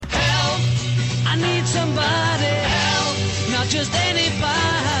just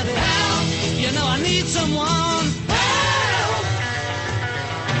anybody. Help! You know I need someone. Help!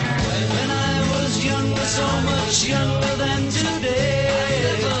 When I was younger, so much younger than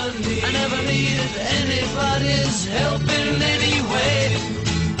today, I never needed anybody's help in any way.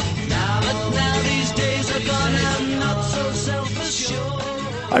 Now these days are gone, I'm not so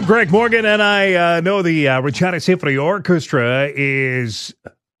self-assured. I'm Greg Morgan, and I know the Regina Symphony Orchestra is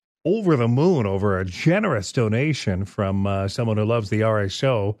over the moon over a generous donation from someone who loves the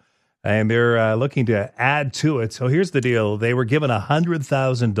RSO, and they're looking to add to it. So here's the deal. They were given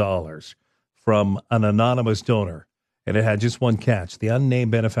 $100,000 from an anonymous donor, and it had just one catch. The unnamed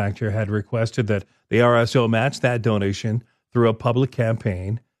benefactor had requested that the RSO match that donation through a public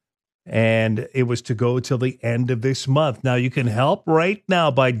campaign, and it was to go till the end of this month. Now, you can help right now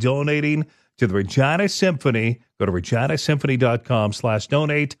by donating to the Regina Symphony. Go to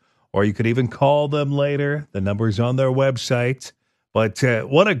reginasymphony.com/donate, or you could even call them later. The number's on their website. But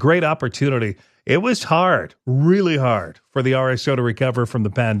what a great opportunity. It was hard, really hard, for the RSO to recover from the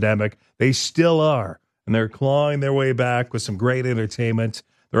pandemic. They still are, and they're clawing their way back with some great entertainment.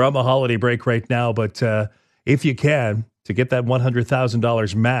 They're on the holiday break right now, but if you can, to get that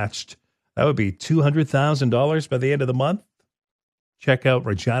 $100,000 matched, that would be $200,000 by the end of the month. Check out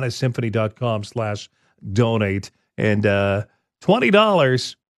reginasymphony.com/donate. And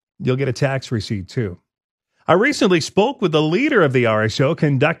 $20, you'll get a tax receipt too. I recently spoke with the leader of the RSO,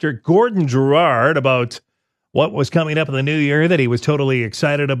 conductor Gordon Gerard, about what was coming up in the new year that he was totally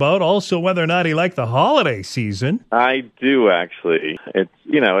excited about. Also, whether or not he liked the holiday season. I do, actually. It's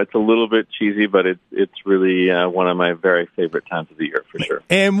a little bit cheesy, but it's really one of my very favorite times of the year, for sure.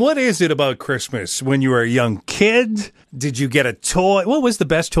 And what is it about Christmas? When you were a young kid, did you get a toy? What was the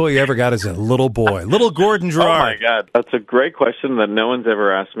best toy you ever got as a little boy? Little Gordon Gerard. Oh, my God. That's a great question that no one's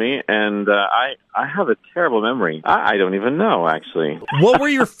ever asked me, and I have a terrible memory. I don't even know, actually. What were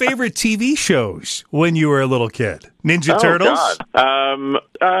your favorite TV shows when you were a little kid? Ninja Turtles? God.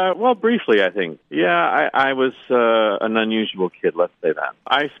 Well, briefly, I think. Yeah, I was an unusual kid, let's say that.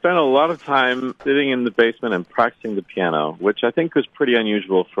 I spent a lot of time sitting in the basement and practicing the piano, which I think was pretty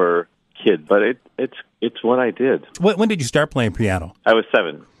unusual for kids, but it's what I did. When did you start playing piano? I was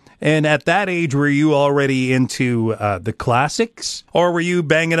 7. And at that age, were you already into the classics, or were you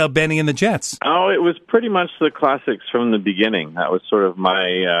banging up Benny and the Jets? Oh, it was pretty much the classics from the beginning. That was sort of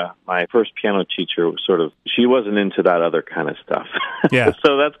my first piano teacher. She wasn't into that other kind of stuff. Yeah.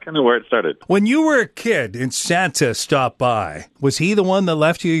 So that's kind of where it started. When you were a kid and Santa stopped by, was he the one that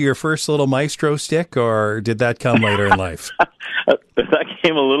left you your first little maestro stick, or did that come later in life? That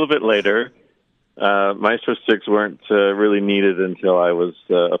came a little bit later. Maestro sticks weren't really needed until I was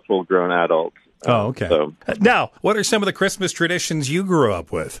a full-grown adult. Oh, okay. Now, what are some of the Christmas traditions you grew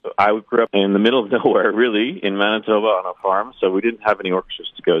up with? I grew up in the middle of nowhere, really, in Manitoba on a farm, so we didn't have any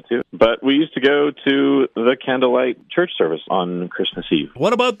orchestras to go to. But we used to go to the candlelight church service on Christmas Eve.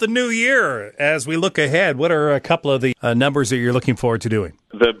 What about the new year? As we look ahead, what are a couple of the numbers that you're looking forward to doing?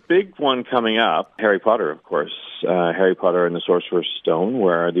 The big one coming up, Harry Potter, of course. Harry Potter and the Sorcerer's Stone,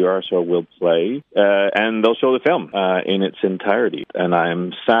 where the RSO will play, and they'll show the film in its entirety. And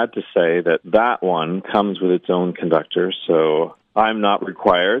I'm sad to say that one comes with its own conductor, so I'm not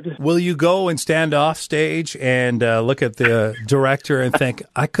required. Will you go and stand off stage and look at the director and think,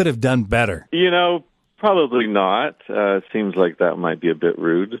 I could have done better? Probably not. Seems like that might be a bit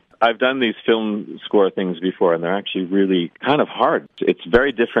rude. I've done these film score things before, and they're actually really kind of hard. It's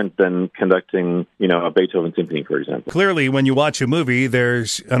very different than conducting, a Beethoven symphony, for example. Clearly, when you watch a movie,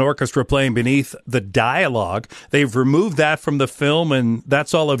 there's an orchestra playing beneath the dialogue. They've removed that from the film, and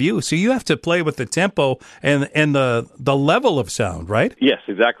that's all of you. So you have to play with the tempo and the level of sound, right? Yes,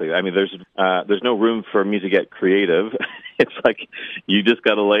 exactly. I mean, there's no room for me to get creative. It's like you just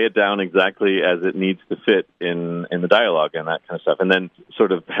got to lay it down exactly as it needs to fit in the dialogue and that kind of stuff. And then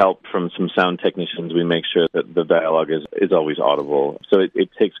sort of help from some sound technicians, we make sure that the dialogue is always audible. So it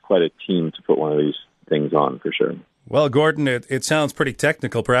takes quite a team to put one of these things on, for sure. Well, Gordon, it sounds pretty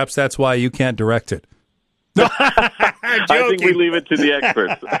technical. Perhaps that's why you can't direct it. I think we leave it to the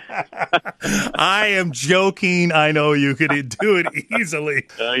experts. I am joking. I know you could do it easily.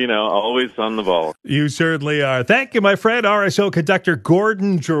 Always on the ball. You certainly are. Thank you, my friend, RSO conductor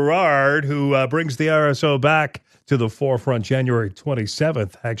Gordon Gerard, who brings the RSO back to the forefront January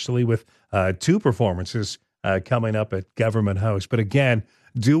 27th, actually, with 2 performances coming up at Government House. But again,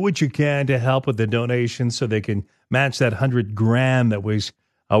 do what you can to help with the donation so they can match that $100,000 that was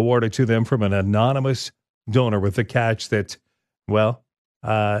awarded to them from an anonymous donor, with the catch that,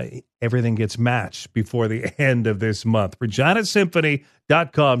 everything gets matched before the end of this month.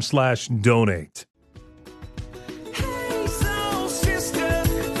 reginasymphony.com/donate. Hey, so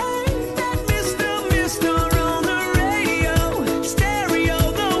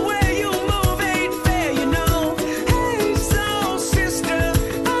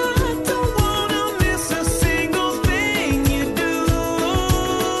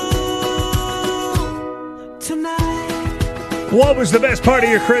What was the best part of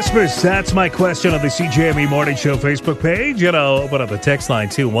your Christmas? That's my question on the CJME Morning Show Facebook page. And I'll open up the text line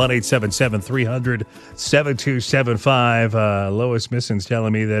too, 1-877-300-7275. Lois Misson's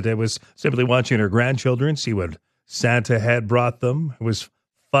telling me that it was simply watching her grandchildren, see what Santa had brought them. It was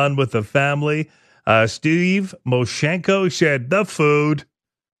fun with the family. Steve Moshenko said, the food.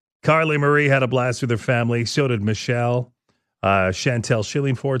 Carly Marie had a blast with her family. So did Michelle. Chantel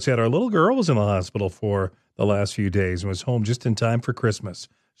Shillingford said, our little girl was in the hospital for the last few days and was home just in time for Christmas.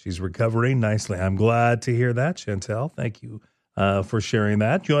 She's recovering nicely. I'm glad to hear that, Chantel. Thank you for sharing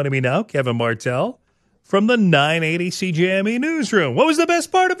that. Joining me now, Kevin Martell from the 980 CJME Newsroom. What was the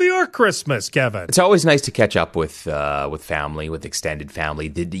best part of your Christmas, Kevin? It's always nice to catch up with family, with extended family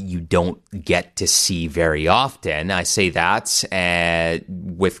that you don't get to see very often. I say that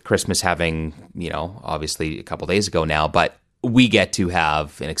with Christmas having, obviously a couple days ago now, but we get to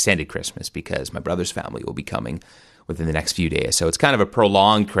have an extended Christmas because my brother's family will be coming within the next few days. So it's kind of a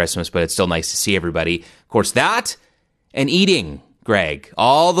prolonged Christmas, but it's still nice to see everybody. Of course, that and eating, Greg.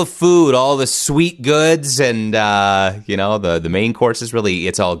 All the food, all the sweet goods, and, the main course is really,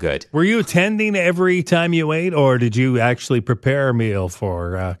 it's all good. Were you attending every time you ate, or did you actually prepare a meal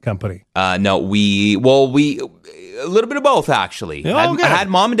for company? No, a little bit of both, actually. Oh, I had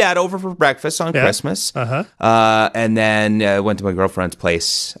mom and dad over for breakfast on Christmas. And then went to my girlfriend's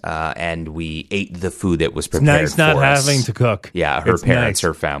place, and we ate the food that was prepared it's nice not having to cook. Yeah, her it's parents, nice.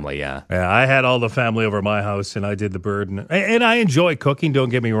 Her family, yeah. Yeah, I had all the family over my house, and I did the burden. And I enjoy cooking, don't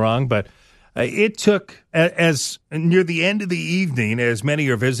get me wrong, but it took, as near the end of the evening, as many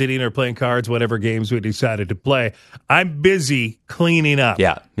are visiting or playing cards, whatever games we decided to play, I'm busy cleaning up.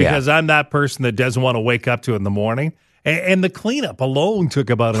 Because I'm that person that doesn't want to wake up to it in the morning. And the cleanup alone took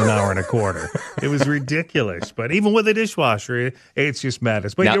about an hour and a quarter. It was ridiculous. But even with a dishwasher, it's just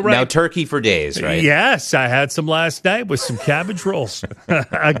madness. But you're right. Now turkey for days, right? Yes, I had some last night with some cabbage rolls.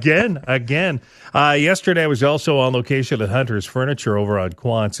 Again. Yesterday I was also on location at Hunter's Furniture over on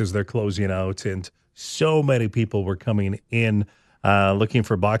Quants as they're closing out. And so many people were coming in looking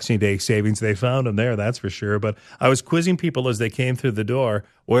for Boxing Day savings. They found them there, that's for sure. But I was quizzing people as they came through the door.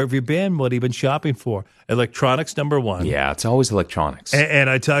 Where have you been? What have you been shopping for? Electronics, number one. Yeah, it's always electronics. And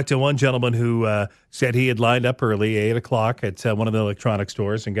I talked to one gentleman who said he had lined up early, 8 o'clock, at one of the electronic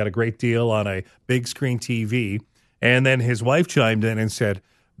stores and got a great deal on a big screen TV. And then his wife chimed in and said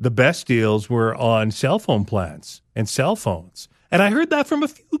the best deals were on cell phone plans and cell phones. And I heard that from a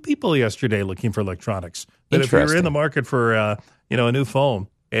few people yesterday looking for electronics. That if you're in the market for a new phone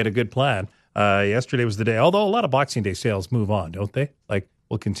and a good plan, yesterday was the day. Although a lot of Boxing Day sales move on, don't they? Like,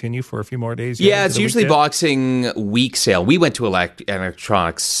 will continue for a few more days. Yeah, it's usually Boxing Week sale. We went to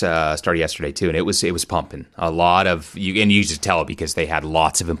electronics started yesterday too, and it was pumping. A lot of you just tell because they had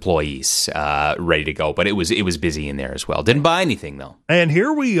lots of employees ready to go, but it was busy in there as well. Didn't buy anything though. And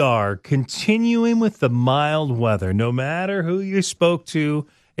here we are continuing with the mild weather. No matter who you spoke to,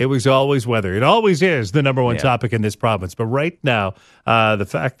 it was always weather. It always is the number one topic in this province. But right now, the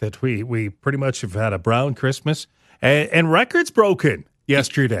fact that we pretty much have had a brown Christmas and records broken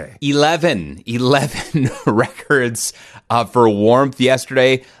yesterday. 11 records for warmth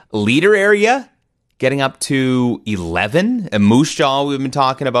yesterday. Leader area getting up to 11. And Moose Jaw, we've been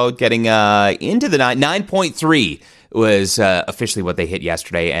talking about getting into the 9.3 was officially what they hit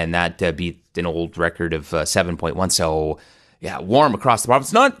yesterday. And that beat an old record of 7.1. So yeah, warm across the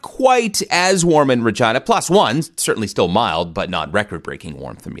province. Not quite as warm in Regina. +1, certainly still mild, but not record-breaking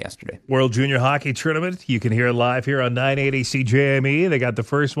warmth from yesterday. World Junior Hockey Tournament. You can hear it live here on 980 CJME. They got the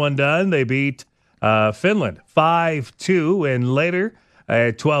first one done. They beat Finland 5-2, and later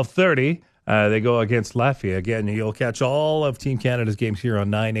at 12:30, they go against Latvia. Again, you'll catch all of Team Canada's games here on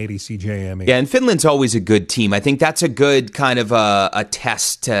 980 CJME. Yeah, and Finland's always a good team. I think that's a good kind of a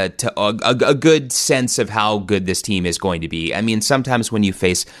test to a good sense of how good this team is going to be. I mean, sometimes when you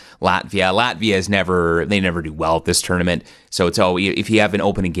face Latvia is never do well at this tournament. So it's if you have an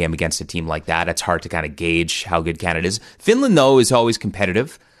opening game against a team like that, it's hard to kind of gauge how good Canada is. Finland, though, is always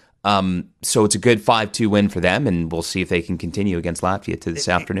competitive. So it's a good 5-2 win for them, and we'll see if they can continue against Latvia to this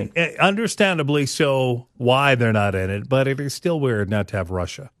afternoon. Understandably so, why they're not in it, but it is still weird not to have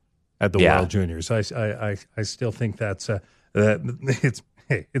Russia at the World Juniors. I still think that's it's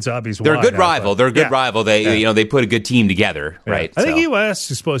obvious. They're a good rival. They're a good rival. They put a good team together, right? I think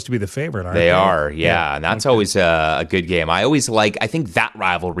U.S. is supposed to be the favorite, aren't they? They are, yeah. And that's always a good game. I think that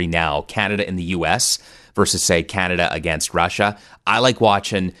rivalry now, Canada and the U.S. versus, say, Canada against Russia. I like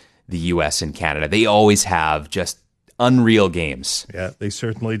watching the U.S. and Canada. They always have just unreal games. Yeah, they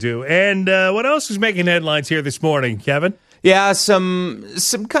certainly do. And what else is making headlines here this morning, Kevin? Yeah, some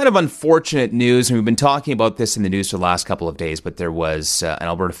kind of unfortunate news, and we've been talking about this in the news for the last couple of days, but there was an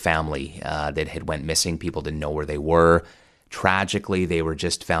Alberta family that had went missing. People didn't know where they were. Tragically, they were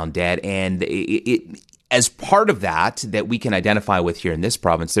just found dead, and as part of that we can identify with here in this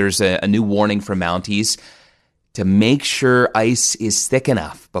province, there's a new warning from Mounties to make sure ice is thick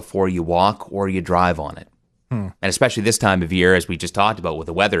enough before you walk or you drive on it. And especially this time of year, as we just talked about with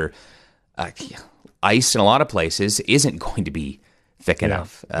the weather, ice in a lot of places isn't going to be thick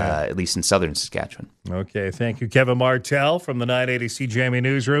enough, at least in southern Saskatchewan. Okay, thank you, Kevin Martel from the 980 CJME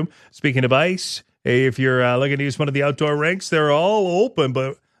Newsroom. Speaking of ice, if you're looking to use one of the outdoor rinks, they're all open,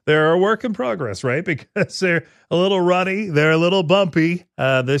 but they're a work in progress, right? Because they're a little ruddy, they're a little bumpy.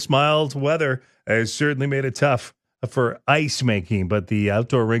 This mild weather has certainly made it tough for ice making, but the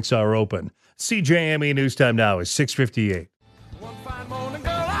outdoor rinks are open. CJME News Time now is 6:58. One fine morning,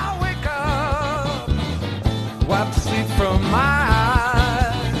 girl, I wake up, wipe the sleep from my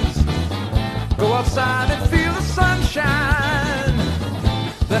eyes, go outside and feel the sunshine.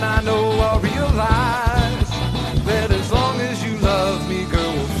 Then I know I'll realize that as long as you love me,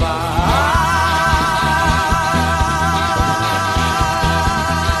 girl, we'll fly.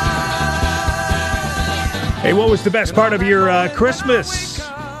 Hey, what was the best part of your Christmas?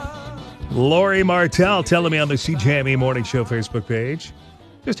 Lori Martell telling me on the CJME Morning Show Facebook page.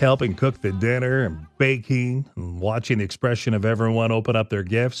 Just helping cook the dinner and baking and watching the expression of everyone open up their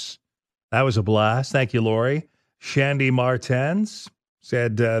gifts. That was a blast. Thank you, Lori. Shandy Martens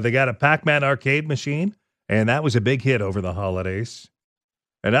said they got a Pac-Man arcade machine, and that was a big hit over the holidays.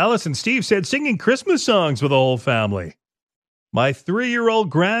 And Allison Steve said singing Christmas songs with the whole family. My 3-year-old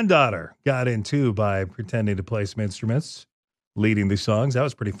granddaughter got in, too, by pretending to play some instruments, leading the songs. That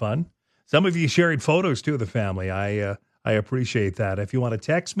was pretty fun. Some of you shared photos, too, of the family. I appreciate that. If you want to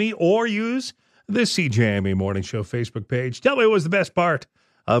text me or use the CJME Morning Show Facebook page, tell me what was the best part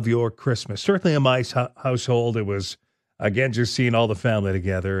of your Christmas. Certainly in my household, it was, again, just seeing all the family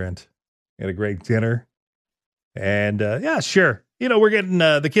together and had a great dinner. And, yeah, sure. You know, we're getting,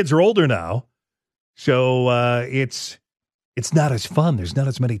 the kids are older now, so it's not as fun. There's not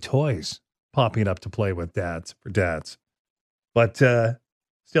as many toys popping up to play with for dads. But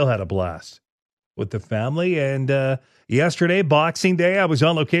still had a blast with the family. And yesterday, Boxing Day, I was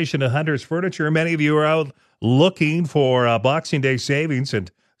on location at Hunter's Furniture. Many of you are out looking for Boxing Day savings and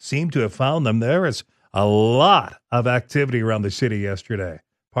seem to have found them. There is a lot of activity around the city yesterday.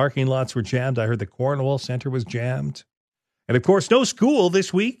 Parking lots were jammed. I heard the Cornwall Center was jammed. And, of course, no school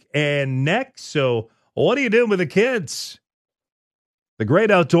this week and next. So what are you doing with the kids? The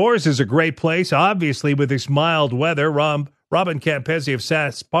great outdoors is a great place, obviously, with this mild weather. Robin Campesi of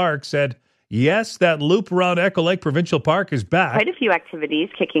Sass Park said, yes, that loop around Echo Lake Provincial Park is back. Quite a few activities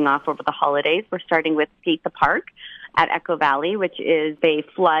kicking off over the holidays. We're starting with Skate the Park at Echo Valley, which is they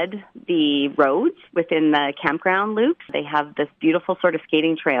flood the roads within the campground loops. They have this beautiful sort of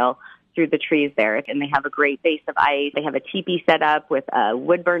skating trail through the trees there, and they have a great base of ice. They have a teepee set up with a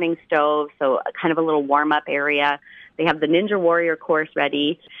wood-burning stove, so a kind of a little warm-up area. They have the Ninja Warrior course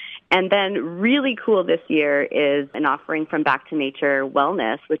ready. And then really cool this year is an offering from Back to Nature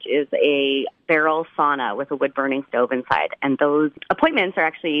Wellness, which is a barrel sauna with a wood-burning stove inside. And those appointments are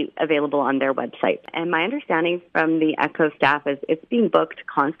actually available on their website. And my understanding from the Echo staff is it's being booked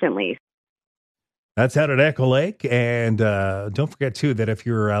constantly. That's out at Echo Lake. And don't forget, too, that if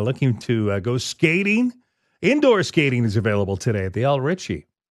you're looking to go skating, indoor skating is available today at the El Ritchie.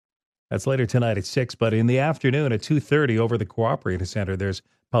 That's later tonight at 6, but in the afternoon at 2:30 over the Cooperative Center, there's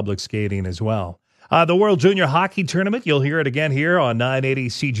public skating as well. The World Junior Hockey Tournament, you'll hear it again here on 980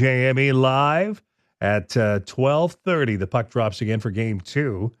 CJME Live at 12:30. The puck drops again for Game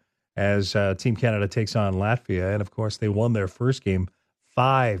 2 as Team Canada takes on Latvia. And, of course, they won their first game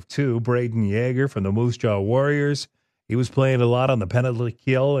 5-2. Braden Yeager from the Moose Jaw Warriors. He was playing a lot on the penalty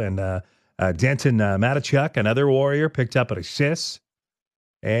kill. And Denton Matichuk, another Warrior, picked up an assist.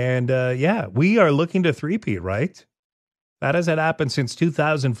 And, yeah, we are looking to three-peat, right? That hasn't happened since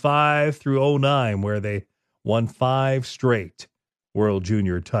 2005 through 2009, where they won 5 straight World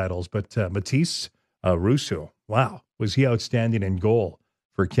Junior titles. But Matisse Russo, wow, was he outstanding in goal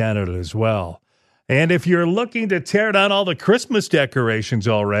for Canada as well. And if you're looking to tear down all the Christmas decorations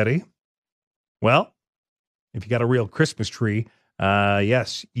already, well, if you got a real Christmas tree,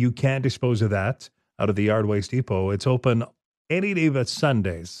 yes, you can dispose of that out of the Yard Waste Depot. It's open any day but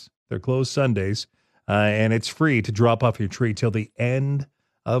Sundays. They're closed Sundays, and it's free to drop off your tree till the end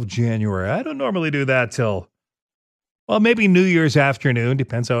of January. I don't normally do that till, well, maybe New Year's afternoon.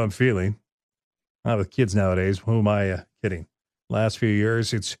 Depends how I'm feeling. With kids nowadays, who am I kidding? Last few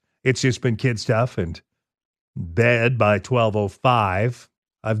years, it's just been kid stuff, and bed by 12:05.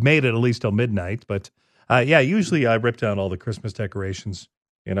 I've made it at least till midnight, but usually I rip down all the Christmas decorations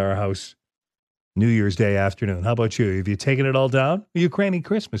in our house New Year's Day afternoon. How about you? Have you taken it all down? Ukrainian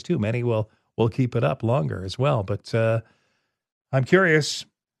Christmas too. Many will keep it up longer as well. But I'm curious,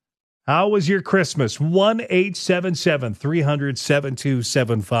 how was your Christmas?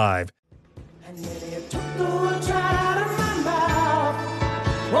 1-877-300-7275. And maybe you took the words right out of my mouth.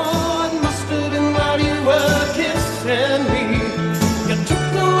 Oh, it must have been while you were kissing me. You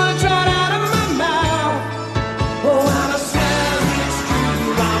took the words right out of my mouth. Oh, and I swear it's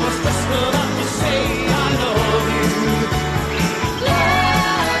true. I was just about to say I love you.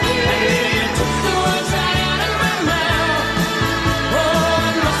 Love you. And maybe you took the words right out of my mouth. Oh,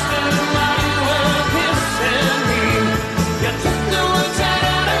 it must have been while you were kissing me. You took the words right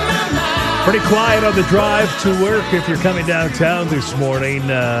out of my mouth. Pretty quiet on the drive to work if you're coming downtown this morning.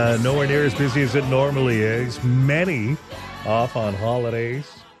 Nowhere near as busy as it normally is. Many off on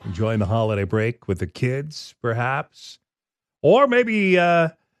holidays, enjoying the holiday break with the kids, perhaps. Or maybe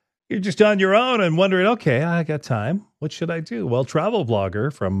you're just on your own and wondering, okay, I got time. What should I do? Well, travel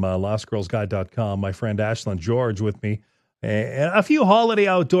blogger from lostgirlsguide.com, my friend Ashlyn George with me. And a few holiday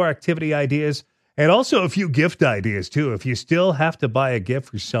outdoor activity ideas. And also a few gift ideas, too. If you still have to buy a gift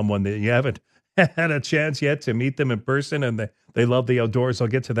for someone that you haven't had a chance yet to meet them in person and they love the outdoors, I'll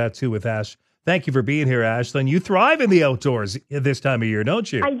get to that, too, with Ash. Thank you for being here, Ashlyn. You thrive in the outdoors this time of year,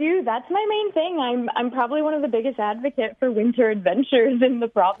 don't you? I do. That's my main thing. I'm probably one of the biggest advocates for winter adventures in the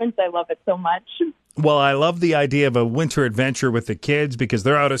province. I love it so much. Well, I love the idea of a winter adventure with the kids because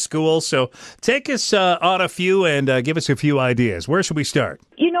they're out of school. So take us on a few and give us a few ideas. Where should we start?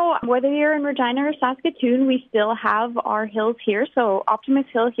 You know, whether you're in Regina or Saskatoon, we still have our hills here. So Optimus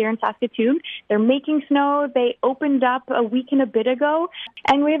Hill here in Saskatoon, they're making snow. They opened up a week and a bit ago.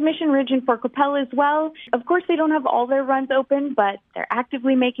 And we have Mission Ridge and Fort Qu'Appelle as well. Of course, they don't have all their runs open, but they're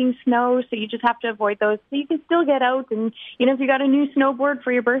actively making snow. So you just have to avoid those. So you can still get out. And, you know, if you got a new snowboard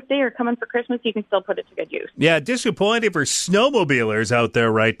for your birthday or coming for Christmas, you can still put it to good use. Yeah, disappointing for snowmobilers out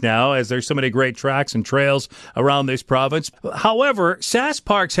there right now as there's so many great tracks and trails around this province. However, Sask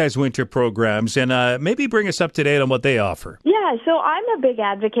Parks has winter programs, and maybe bring us up to date on what they offer. Yeah, so I'm a big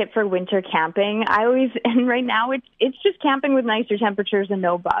advocate for winter camping. And right now it's just camping with nicer temperatures and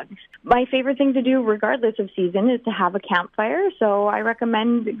no bugs. My favorite thing to do, regardless of season, is to have a campfire. So I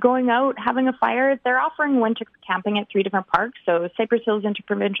recommend going out, having a fire. They're offering winter camping at 3 different parks. So Cypress Hills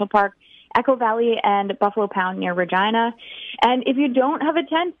Interprovincial Park, Echo Valley, and Buffalo Pound near Regina. And if you don't have a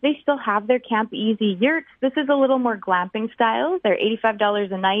tent, they still have their Camp Easy yurts. This is a little more glamping style. They're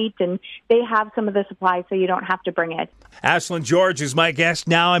 $85 a night, and they have some of the supplies so you don't have to bring it. Ashlyn George is my guest.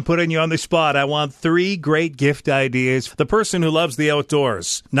 Now I'm putting you on the spot. I want 3 great gift ideas for the person who loves the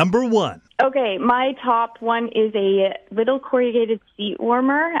outdoors. Number 1. Okay, my top one is a little corrugated seat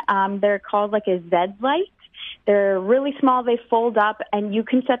warmer. They're called like a Z-Lite. They're really small, they fold up, and you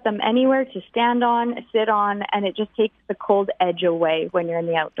can set them anywhere to stand on, sit on, and it just takes the cold edge away when you're in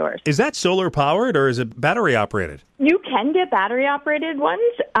the outdoors. Is that solar powered or is it battery operated? You can get battery operated ones,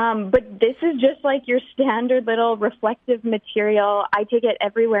 but this is just like your standard little reflective material. I take it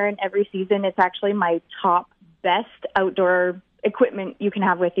everywhere in every season. It's actually my top best outdoor equipment you can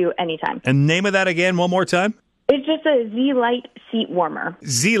have with you anytime. And name of that again one more time? It's just a Z-Lite seat warmer.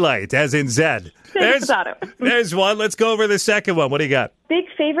 Z-Lite, as in Zed. There's one. Let's go over the second one. What do you got? Big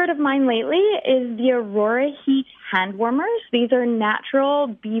favorite of mine lately is the Aurora Heat hand warmers. These are natural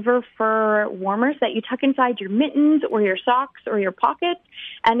beaver fur warmers that you tuck inside your mittens or your socks or your pockets.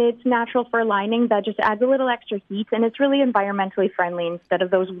 And it's natural fur lining that just adds a little extra heat. And it's really environmentally friendly instead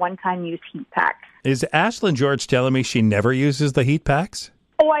of those one-time use heat packs. Is Ashlyn George telling me she never uses the heat packs?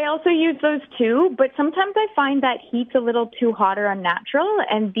 Oh, I also use those too, but sometimes I find that heat's a little too hot or unnatural,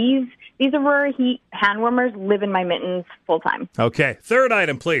 and these Aurora Heat hand warmers live in my mittens full time. Okay, third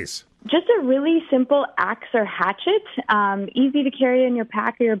item, please. Just a really simple axe or hatchet, easy to carry in your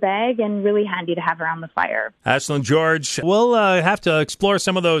pack or your bag, and really handy to have around the fire. Ashlyn George, we'll have to explore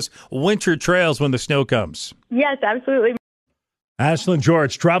some of those winter trails when the snow comes. Yes, absolutely. Ashlyn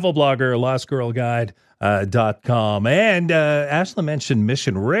George, travel blogger, lostgirlguide.com. And Ashlyn mentioned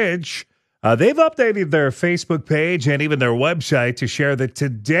Mission Ridge. They've updated their Facebook page and even their website to share that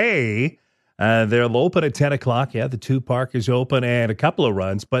today they'll open at 10 o'clock. Yeah, the 2 park is open and a couple of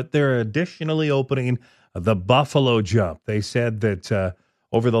runs, but they're additionally opening the Buffalo Jump. They said that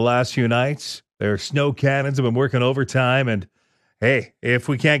over the last few nights, their snow cannons have been working overtime, and hey, if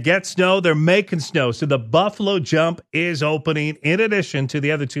we can't get snow, they're making snow. So the Buffalo Jump is opening in addition to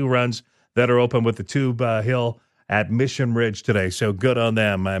the other 2 runs that are open with the Tube Hill at Mission Ridge today. So good on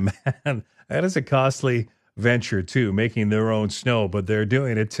them, my man. That is a costly venture too, making their own snow, but they're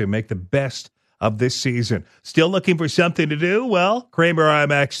doing it to make the best of this season. Still looking for something to do? Well, Kramer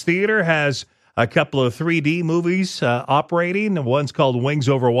IMAX Theater has a couple of 3D movies operating. One's called Wings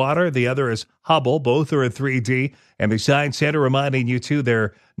Over Water. The other is Hubble. Both are in 3D. And the Science Center reminding you, too,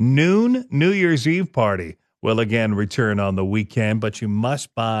 their noon New Year's Eve party will again return on the weekend, but you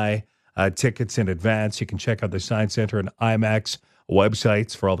must buy tickets in advance. You can check out the Science Center and IMAX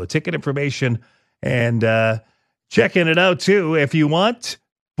websites for all the ticket information. And checking it out, too, if you want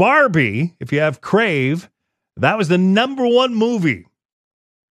Barbie, if you have Crave, that was the number one movie.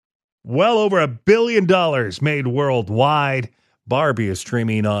 Well over $1 billion made worldwide. Barbie is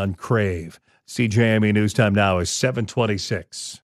streaming on Crave. CJME News Time now is 7:26.